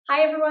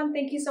Hi everyone,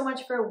 thank you so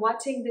much for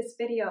watching this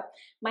video.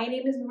 My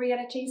name is Maria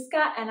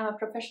Raczynska and I'm a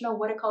professional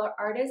watercolor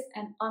artist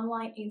and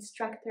online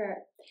instructor.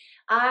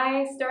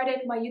 I started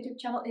my YouTube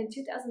channel in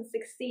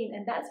 2016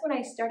 and that's when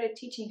I started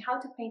teaching how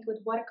to paint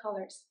with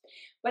watercolors.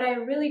 But I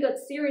really got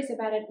serious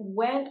about it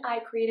when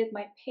I created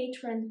my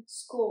Patreon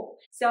school.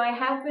 So I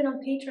have been on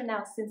Patreon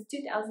now since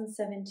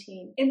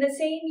 2017. In the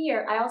same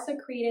year, I also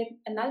created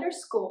another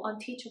school on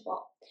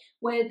Teachable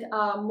with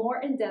more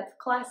in-depth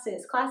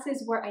classes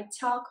where I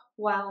talk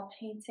while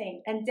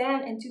painting. And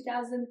then in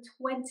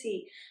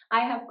 2020,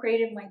 I have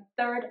created my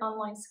third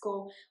online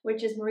school,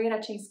 which is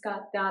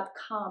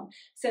mariaraczynska.com.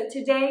 So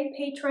today,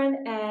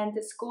 Patreon and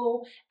the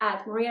school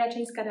at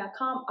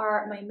mariaraczynska.com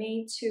are my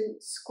main two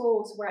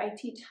schools where I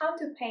teach how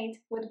to paint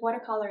with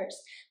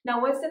watercolors.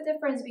 Now, what's the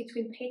difference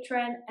between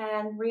Patreon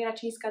and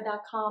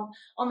mariaraczynska.com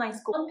online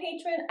school? On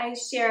Patreon, I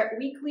share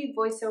weekly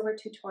voiceover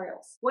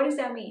tutorials. What does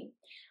that mean?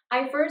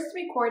 I first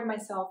record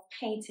myself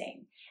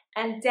painting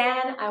and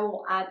then I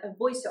will add a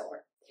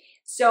voiceover.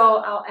 So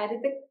I'll edit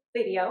the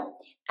video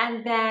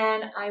and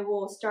then I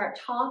will start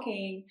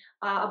talking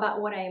about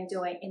what I am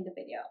doing in the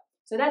video.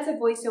 So that's a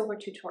voiceover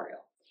tutorial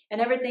and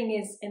everything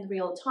is in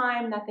real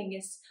time, nothing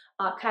is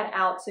cut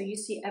out, so you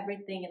see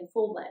everything in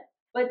full length.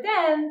 But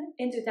then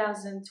in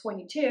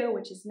 2022,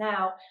 which is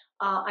now,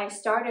 I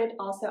started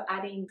also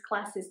adding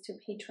classes to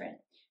Patreon.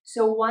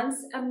 So once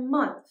a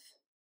month,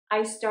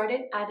 I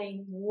started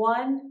adding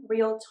one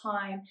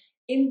real-time,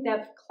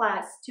 in-depth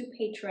class to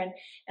Patreon,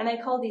 and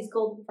I call these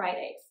Golden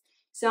Fridays.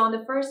 So on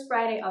the first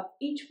Friday of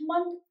each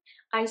month,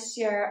 I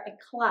share a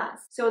class.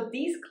 So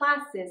these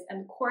classes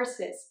and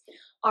courses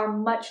are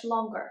much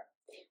longer.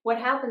 What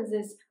happens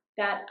is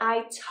that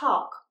I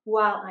talk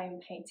while I'm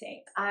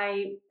painting.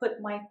 I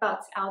put my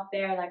thoughts out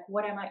there, like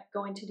what am I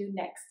going to do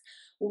next?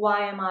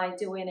 Why am I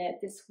doing it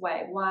this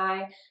way?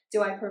 Why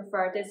do I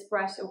prefer this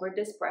brush over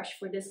this brush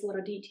for this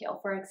little detail,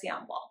 for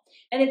example?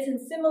 And it's in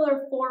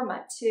similar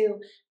format to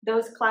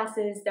those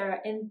classes that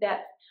are in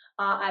depth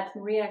at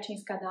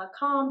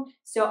mariaraczynska.com.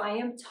 So I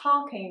am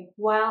talking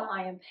while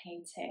I am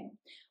painting.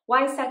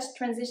 Why such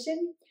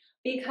transition?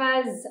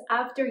 Because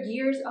after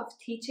years of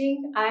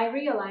teaching, I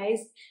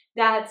realized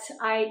that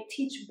I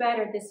teach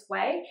better this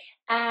way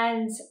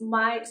and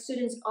my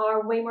students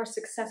are way more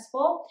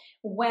successful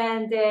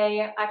when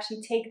they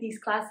actually take these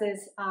classes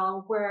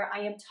where I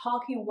am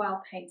talking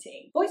while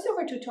painting.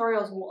 Voiceover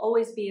tutorials will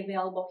always be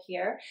available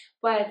here,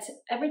 but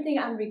everything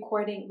I'm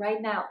recording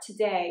right now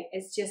today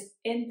is just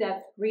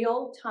in-depth,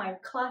 real-time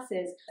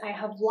classes. I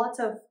have lots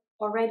of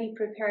already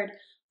prepared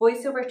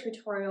voiceover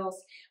tutorials,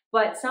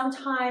 but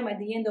sometime at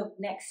the end of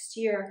next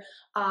year,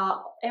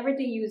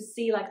 everything you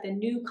see, like the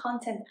new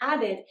content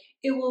added,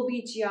 it will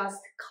be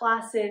just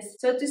classes.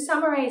 So to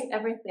summarize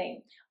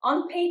everything,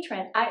 on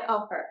Patreon, I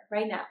offer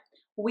right now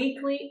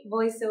weekly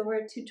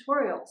voiceover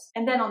tutorials.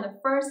 And then on the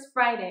first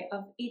Friday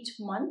of each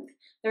month,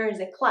 there is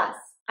a class.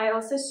 I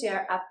also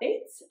share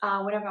updates,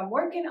 whatever I'm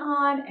working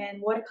on,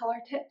 and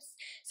watercolor tips.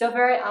 So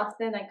very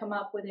often I come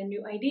up with a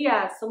new idea,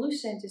 a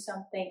solution to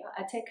something,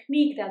 a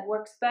technique that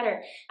works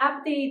better.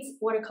 Updates,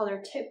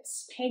 watercolor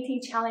tips,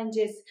 painting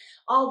challenges,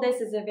 all this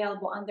is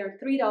available under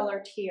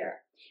 $3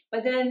 tier.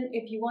 But then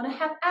if you want to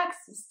have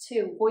access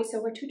to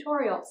voiceover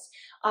tutorials,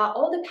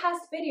 all the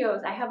past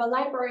videos, I have a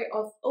library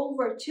of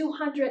over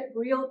 200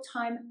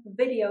 real-time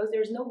videos.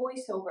 There's no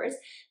voiceovers.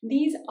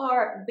 These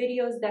are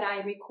videos that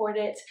I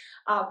recorded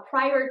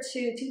prior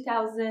to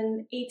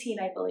 2018,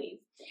 I believe.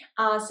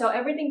 So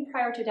everything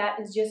prior to that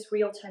is just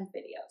real-time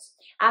videos.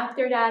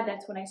 After that,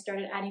 that's when I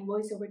started adding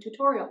voiceover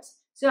tutorials.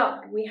 So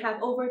we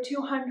have over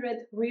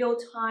 200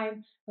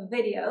 real-time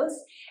videos,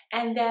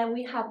 and then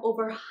we have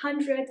over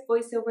 100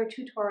 voiceover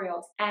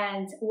tutorials.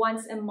 And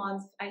once a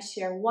month, I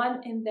share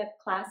one in-depth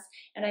class,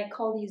 and I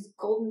call these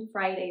Golden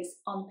Fridays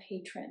on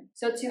Patreon.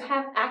 So to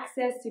have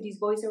access to these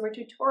voiceover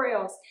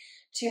tutorials,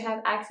 to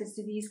have access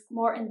to these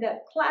more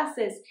in-depth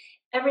classes,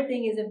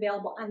 everything is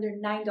available under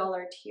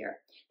 $9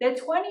 tier. The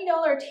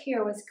 $20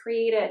 tier was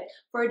created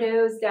for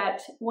those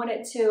that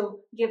wanted to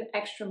give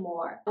extra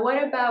more.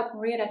 What about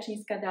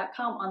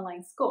mariaraczynska.com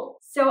online school?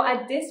 So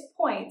at this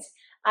point,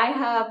 I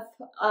have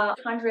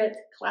 100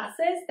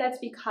 classes. That's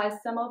because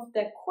some of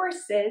the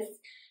courses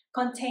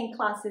contain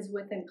classes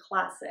within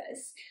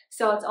classes.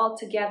 So it's all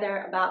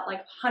together about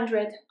like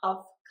 100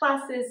 of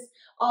classes,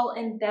 all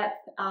in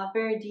depth,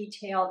 very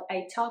detailed.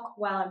 I talk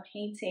while I'm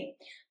painting.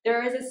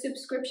 There is a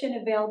subscription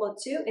available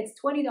too. It's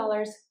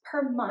 $20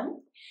 per month.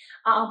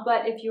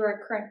 But if you're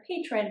a current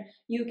patron,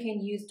 you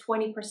can use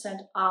 20%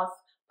 off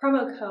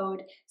promo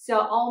code. So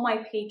all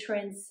my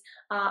patrons,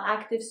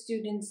 active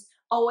students,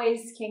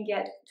 always can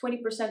get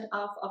 20%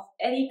 off of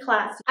any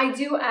class. I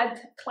do add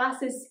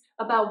classes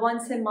about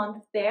once a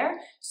month there.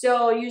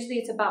 So usually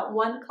it's about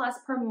one class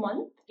per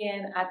month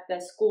and at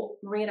the school,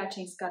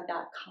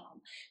 mariaraczynska.com.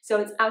 So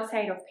it's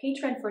outside of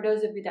Patreon for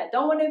those of you that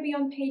don't want to be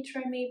on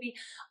Patreon maybe,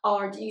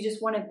 or you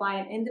just want to buy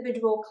an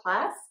individual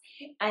class.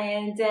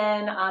 And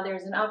then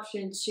there's an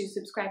option to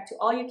subscribe to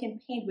All You Can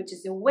Paint, which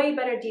is a way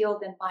better deal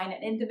than buying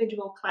an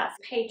individual class.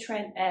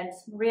 Patreon and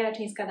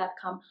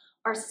mariaraczynska.com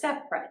are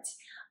separate.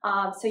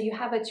 So you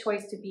have a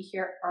choice to be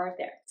here or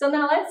there. So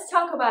now let's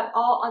talk about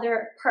all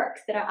other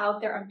perks that are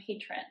out there on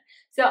Patreon.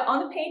 So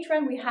on the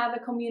Patreon, we have a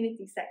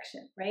community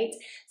section, right?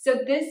 So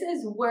this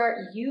is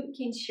where you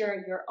can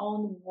share your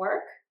own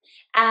work.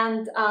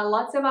 And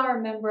lots of our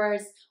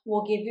members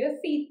will give you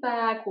a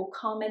feedback, will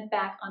comment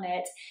back on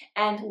it.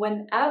 And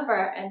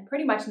whenever, and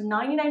pretty much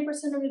 99%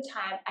 of the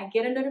time, I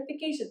get a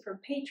notification from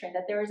Patreon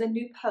that there is a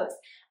new post,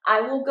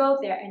 I will go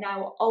there and I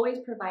will always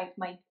provide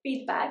my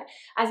feedback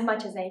as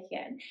much as I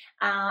can.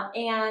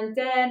 And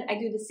then I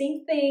do the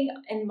same thing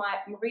in my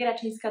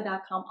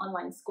mariaraczynska.com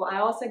online school. I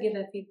also give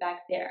a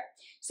feedback there.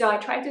 So I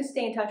try to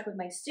stay in touch with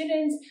my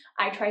students.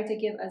 I try to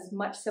give as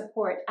much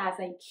support as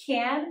I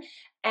can.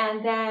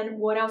 And then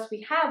what else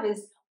we have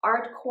is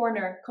Art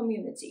Corner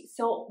community.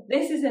 So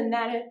this is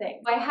another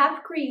thing. I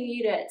have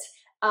created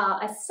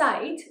a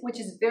site which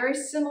is very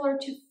similar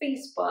to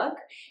Facebook.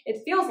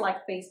 It feels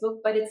like Facebook,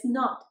 but it's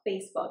not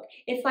Facebook.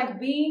 It's like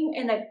being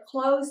in a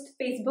closed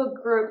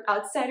Facebook group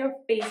outside of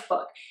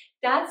Facebook.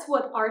 That's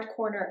what Art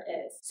Corner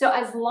is. So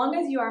as long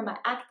as you are my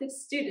active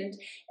student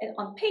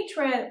on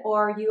Patreon,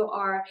 or you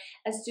are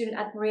a student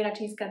at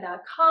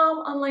mariaraczynska.com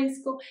online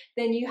school,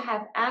 then you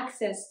have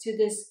access to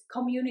this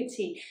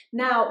community.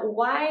 Now,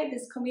 why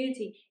this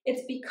community?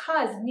 It's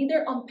because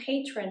neither on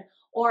Patreon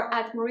or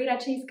at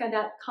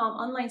mariaraczynska.com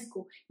online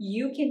school,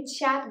 you can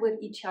chat with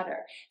each other.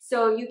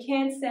 So you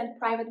can send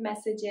private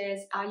messages.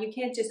 You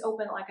can't just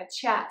open like a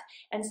chat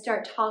and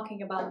start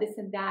talking about this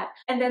and that.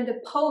 And then the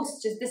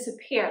posts just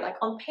disappear. Like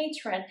on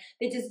Patreon,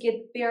 they just get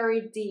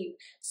very deep.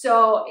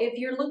 So if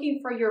you're looking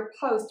for your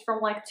post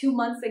from like 2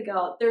 months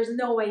ago, there's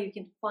no way you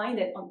can find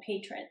it on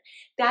Patreon.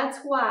 That's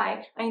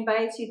why I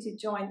invite you to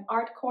join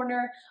Art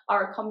Corner,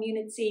 our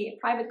community,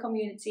 private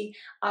community,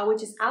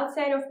 which is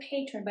outside of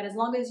Patreon. But as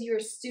long as you're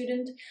a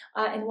student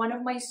in one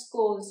of my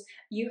schools,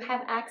 you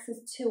have access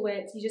to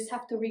it. You just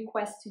have to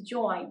request to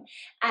join,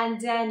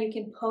 and then you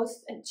can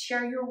post and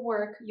share your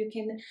work. You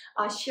can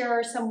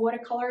share some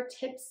watercolor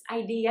tips,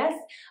 ideas.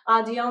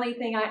 The only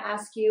thing I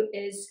ask you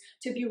is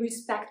to be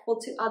respectful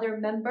to other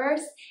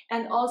members,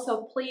 and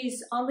also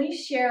please only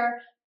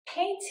share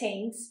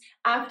paintings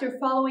after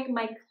following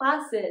my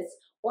classes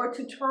or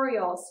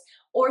tutorials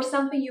or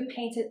something you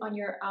painted on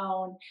your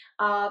own.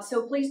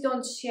 So please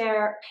don't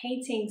share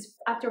paintings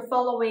after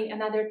following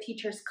another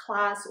teacher's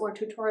class or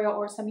tutorial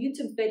or some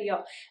YouTube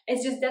video.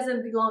 It just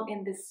doesn't belong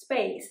in this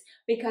space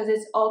because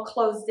it's all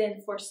closed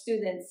in for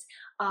students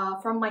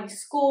from my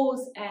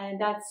schools, and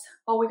that's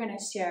all we're gonna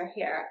share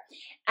here.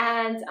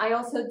 And I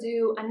also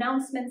do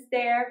announcements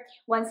there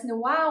once in a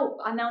while,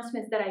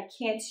 announcements that I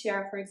can't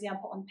share, for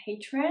example, on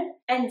Patreon.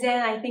 And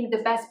then I think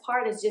the best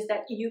part is just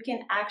that you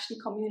can actually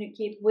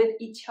communicate with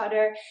each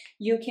other.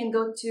 You can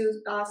go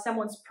to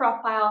someone's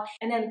profile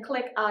and then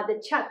click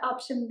the chat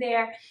option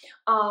there.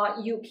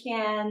 You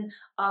can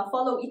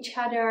follow each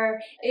other.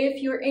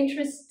 If you're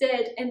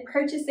interested in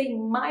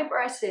purchasing my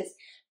brushes,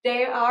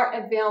 they are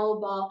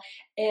available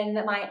in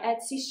my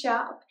Etsy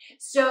shop.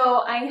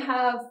 So I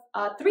have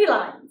 3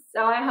 lines.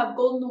 So I have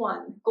Golden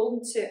 1,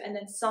 Golden 2, and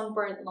then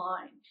Songbird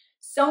line.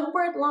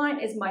 Songbird line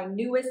is my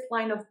newest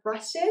line of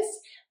brushes.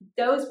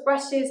 Those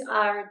brushes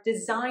are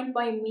designed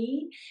by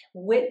me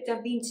with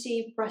Da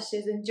Vinci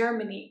brushes in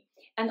Germany.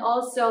 And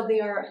also they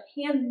are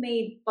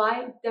handmade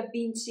by Da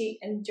Vinci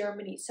in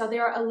Germany. So they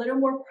are a little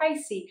more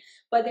pricey,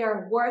 but they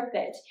are worth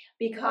it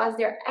because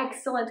they're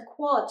excellent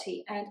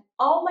quality. And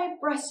all my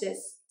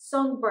brushes,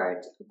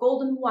 Songbird,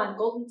 Golden 1,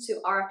 Golden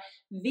 2, are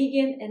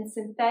vegan and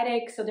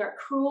synthetic, so they're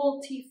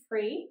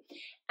cruelty-free,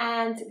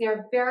 and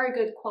they're very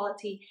good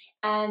quality.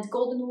 And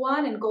Golden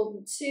 1 and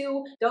Golden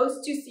 2,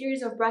 those 2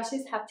 series of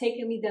brushes have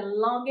taken me the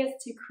longest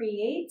to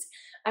create.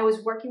 I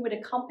was working with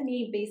a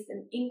company based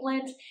in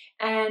England,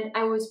 and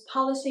I was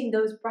polishing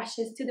those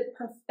brushes to the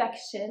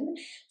perfection,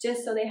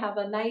 just so they have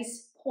a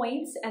nice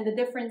points. And the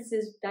difference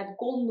is that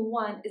Golden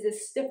 1 is a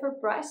stiffer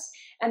brush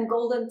and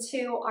Golden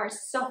 2 are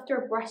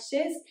softer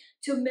brushes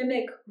to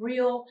mimic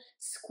real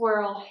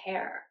squirrel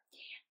hair.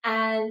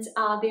 And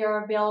they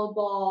are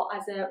available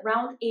as a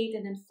round 8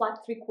 and then flat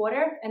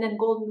 3/4, and then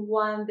Golden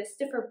 1, the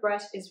stiffer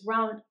brush, is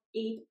round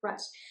 8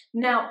 brush.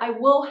 Now I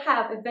will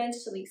have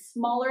eventually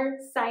smaller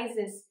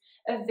sizes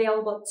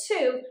available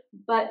too,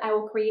 but I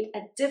will create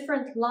a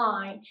different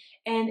line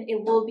and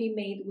it will be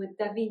made with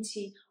Da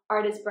Vinci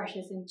artist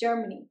brushes in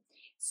Germany.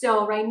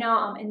 So right now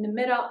I'm in the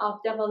middle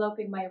of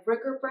developing my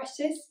rigger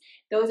brushes.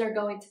 Those are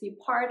going to be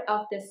part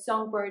of the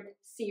Songbird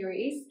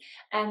series.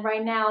 And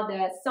right now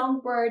the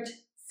Songbird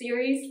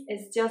series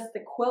is just the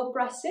quill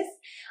brushes.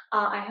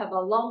 I have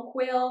a long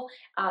quill,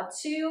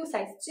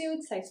 size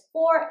 2, size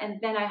 4,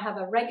 and then I have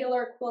a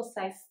regular quill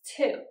size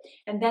 2.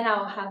 And then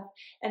I'll have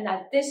an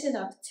addition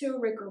of 2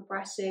 rigger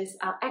brushes,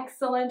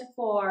 excellent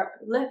for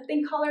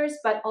lifting colors,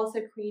 but also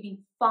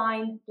creating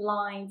fine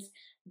lines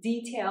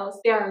details.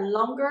 They are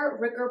longer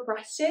rigger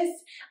brushes.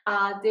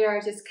 They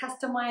are just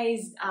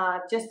customized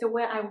just the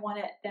way I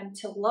wanted them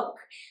to look,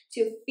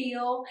 to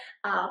feel,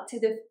 to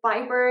the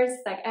fibers.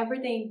 Like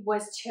everything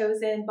was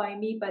chosen by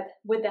me, but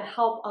with the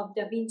help of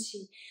Da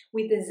Vinci,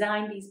 we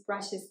designed these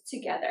brushes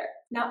together.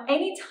 Now,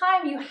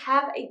 anytime you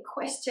have a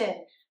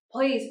question,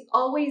 please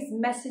always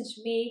message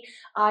me.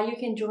 You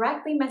can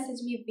directly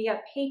message me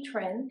via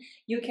Patreon.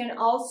 You can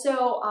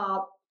also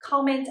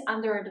comment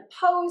under the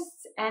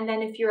posts, and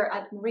then if you're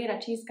at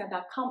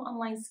mariaraczynska.com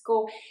online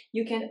school,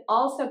 you can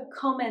also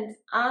comment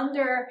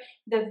under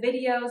the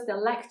videos, the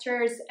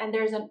lectures, and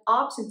there's an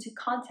option to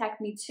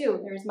contact me too.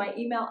 There's my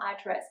email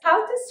address.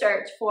 How to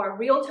search for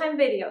real-time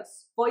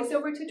videos,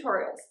 voiceover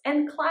tutorials,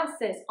 and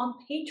classes on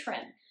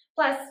Patreon,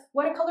 plus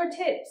watercolor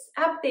tips,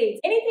 updates,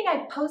 anything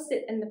I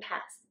posted in the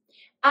past.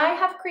 I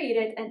have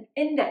created an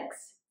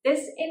index.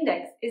 This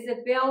index is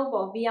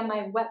available via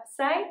my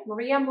website,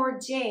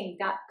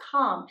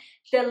 mariamorjane.com.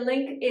 The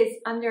link is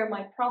under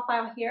my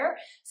profile here,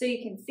 so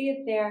you can see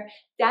it there.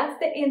 That's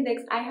the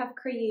index I have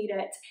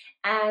created,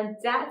 and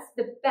that's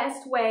the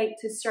best way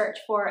to search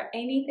for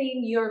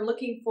anything you're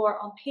looking for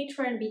on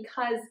Patreon,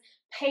 because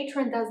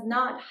Patreon does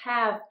not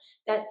have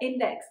that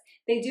index.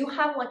 They do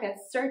have like a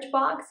search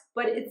box,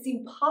 but it's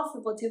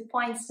impossible to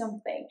find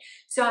something.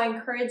 So I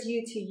encourage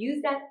you to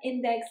use that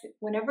index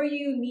whenever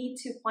you need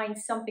to find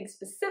something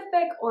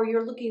specific or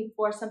you're looking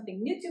for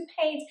something new to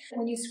paint.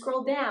 When you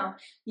scroll down,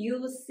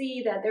 you'll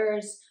see that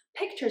there's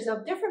pictures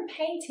of different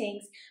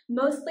paintings,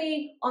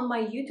 mostly on my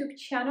YouTube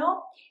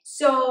channel.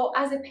 So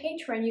as a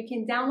patron, you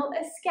can download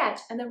a sketch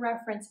and a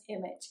reference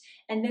image.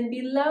 And then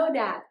below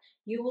that,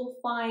 you will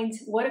find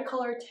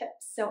watercolor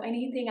tips. So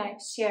anything I've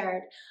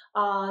shared,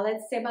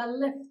 let's say about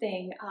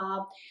lifting,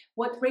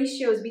 what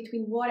ratios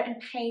between water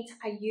and paint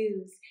I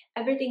use,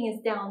 everything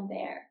is down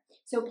there.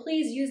 So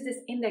please use this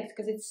index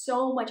because it's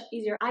so much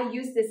easier. I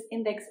use this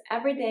index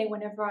every day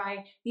whenever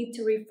I need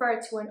to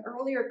refer to an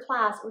earlier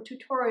class or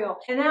tutorial.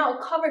 And now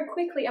I'll cover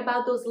quickly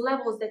about those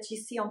levels that you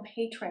see on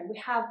Patreon. We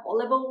have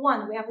level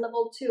 1, we have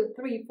level 2,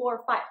 3,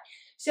 4, 5.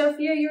 So a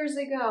few years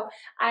ago,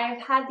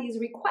 I've had these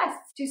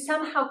requests to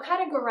somehow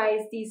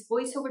categorize these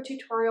voiceover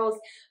tutorials,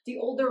 the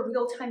older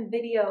real-time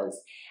videos.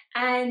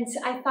 And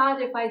I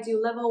thought if I do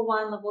level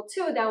 1, level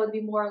 2, that would be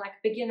more like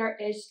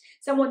beginner-ish,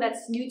 someone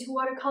that's new to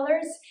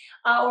watercolors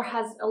or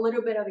has a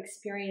little bit of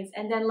experience.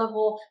 And then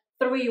level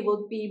 3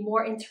 would be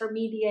more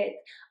intermediate,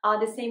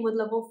 the same with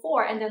level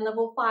 4, and then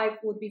level 5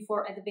 would be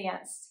for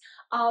advanced.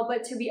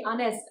 But to be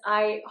honest,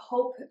 I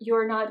hope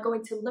you're not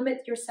going to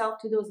limit yourself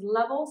to those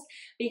levels,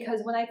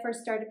 because when I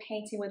first started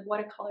painting with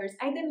watercolors,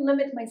 I didn't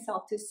limit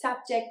myself to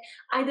subject.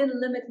 I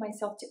didn't limit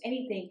myself to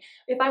anything.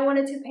 If I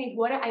wanted to paint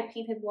water, I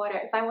painted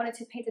water. If I wanted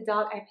to paint a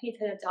dog, I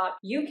painted a dog.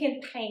 You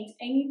can paint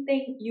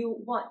anything you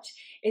want.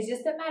 It's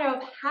just a matter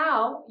of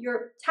how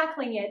you're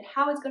tackling it,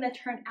 how it's going to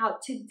turn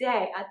out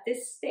today at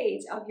this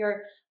stage of your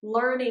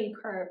learning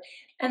curve.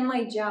 And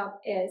my job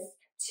is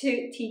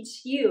to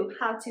teach you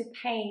how to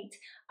paint,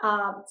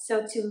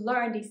 so to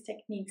learn these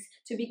techniques,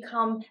 to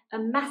become a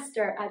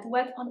master at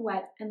wet on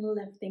wet and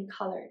lifting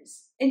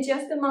colors. In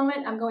just a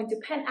moment, I'm going to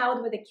pan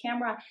out with the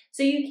camera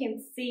so you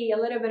can see a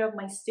little bit of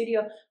my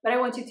studio, but I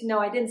want you to know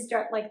I didn't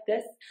start like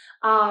this.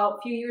 A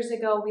few years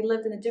ago, we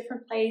lived in a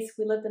different place.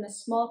 We lived in a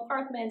small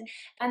apartment,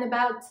 and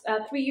about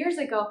 3 years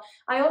ago,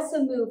 I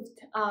also moved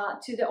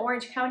to the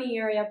Orange County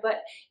area,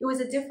 but it was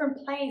a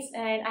different place,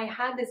 and I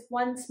had this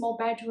one small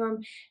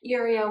bedroom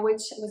area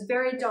which was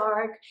very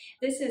dark.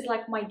 This is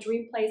like my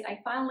dream place. I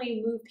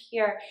finally moved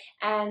here,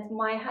 and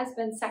my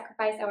husband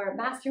sacrificed our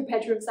master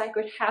bedroom so I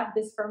could have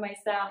this for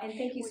myself. And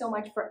thank you so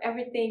much for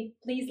everything.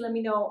 Please let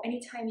me know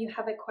anytime you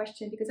have a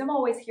question, because I'm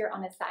always here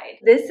on the side.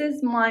 This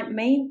is my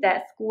main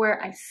desk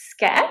where I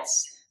sketch.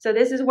 So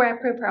this is where I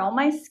prepare all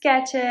my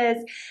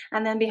sketches,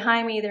 and then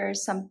behind me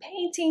there's some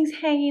paintings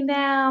hanging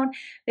down.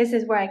 This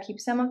is where I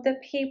keep some of the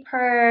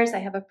papers. I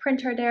have a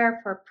printer there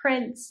for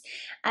prints,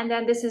 and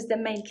then this is the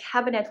main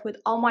cabinet with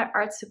all my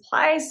art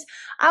supplies.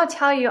 I'll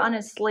tell you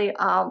honestly,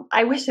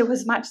 I wish it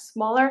was much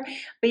smaller,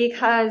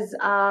 because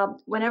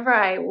whenever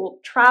I will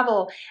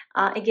travel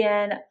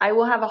again, I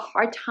will have a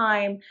hard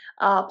time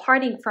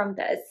parting from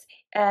this.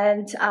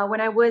 And when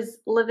I was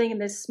living in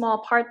this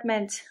small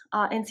apartment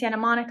in Santa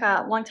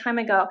Monica a long time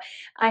ago,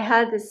 I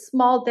had this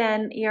small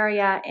den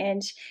area,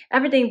 and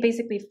everything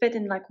basically fit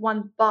in like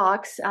one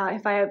box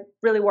if I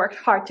really worked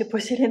hard to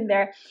push it in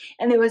there.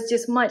 And it was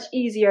just much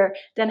easier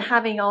than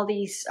having all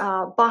these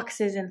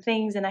boxes and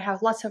things. And I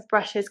have lots of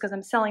brushes because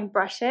I'm selling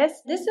brushes.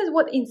 This is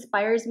what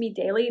inspires me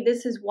daily.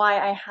 This is why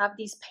I have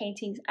these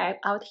paintings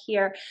out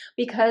here,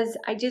 because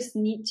I just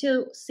need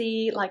to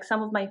see like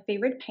some of my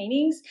favorite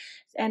paintings.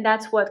 And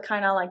that's what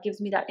kind of like gives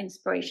me that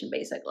inspiration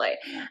basically.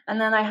 And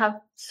then I have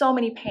so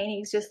many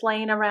paintings just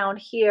laying around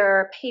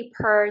here,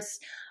 papers,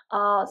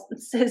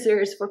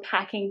 scissors for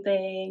packing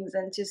things,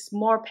 and just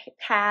more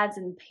pads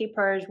and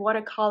papers,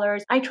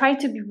 watercolors. I try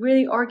to be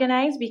really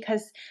organized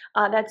because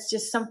that's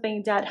just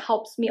something that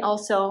helps me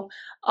also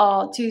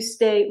to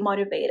stay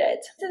motivated.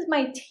 This is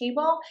my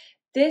table.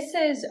 This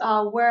is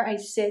where I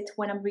sit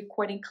when I'm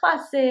recording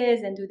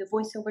classes and do the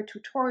voiceover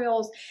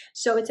tutorials.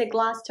 So it's a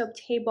glass top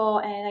table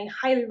and I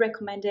highly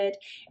recommend it.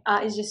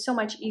 It's just so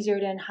much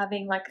easier than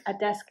having like a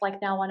desk like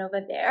that one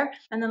over there.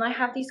 And then I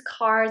have these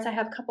cards. I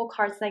have a couple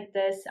cards like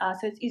this.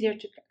 So it's easier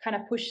to kind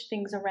of push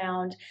things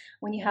around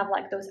when you have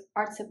like those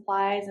art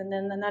supplies. And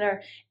then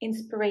another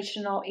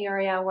inspirational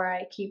area where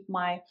I keep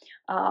my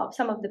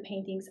some of the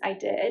paintings I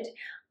did.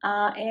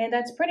 And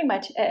that's pretty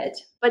much it.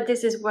 But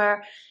this is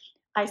where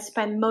I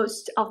spend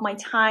most of my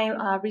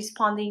time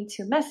responding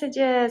to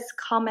messages,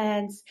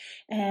 comments,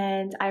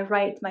 and I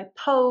write my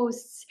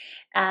posts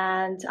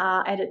and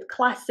edit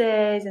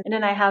classes. And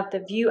then I have the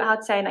view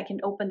outside and I can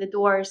open the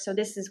doors. So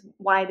this is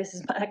why this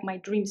is like my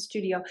dream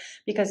studio,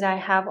 because I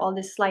have all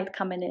this light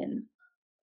coming in.